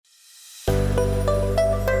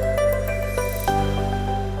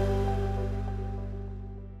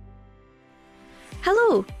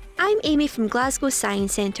Hello, I'm Amy from Glasgow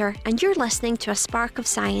Science Centre and you're listening to A Spark of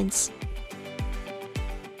Science.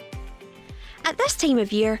 At this time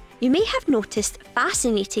of year, you may have noticed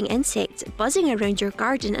fascinating insects buzzing around your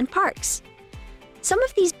garden and parks. Some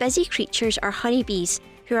of these busy creatures are honeybees,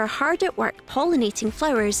 who are hard at work pollinating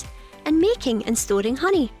flowers and making and storing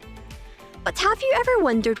honey. But have you ever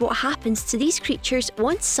wondered what happens to these creatures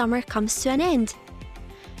once summer comes to an end?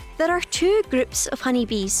 There are two groups of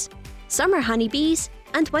honeybees, summer honeybees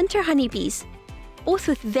and winter honeybees, both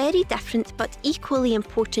with very different but equally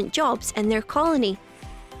important jobs in their colony.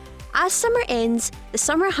 As summer ends, the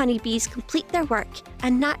summer honeybees complete their work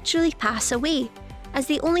and naturally pass away, as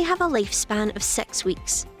they only have a lifespan of 6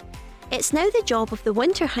 weeks. It's now the job of the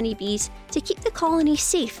winter honeybees to keep the colony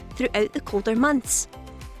safe throughout the colder months.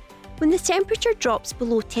 When the temperature drops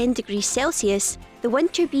below 10 degrees Celsius, the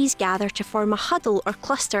winter bees gather to form a huddle or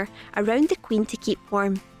cluster around the queen to keep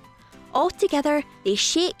warm. All together, they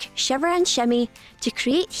shake, shiver and shimmy to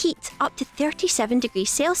create heat up to 37 degrees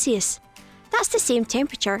Celsius. That's the same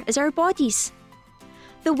temperature as our bodies.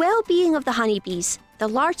 The well-being of the honeybees, the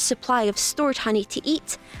large supply of stored honey to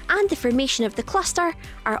eat, and the formation of the cluster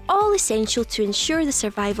are all essential to ensure the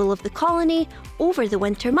survival of the colony over the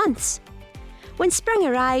winter months. When spring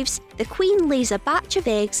arrives, the queen lays a batch of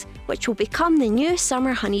eggs which will become the new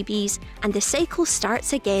summer honeybees, and the cycle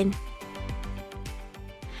starts again.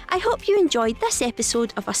 I hope you enjoyed this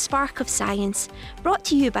episode of A Spark of Science, brought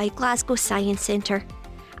to you by Glasgow Science Centre.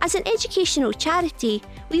 As an educational charity,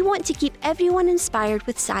 we want to keep everyone inspired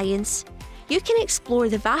with science. You can explore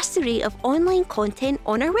the vast array of online content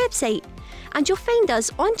on our website, and you'll find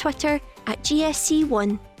us on Twitter at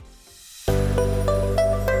GSC1.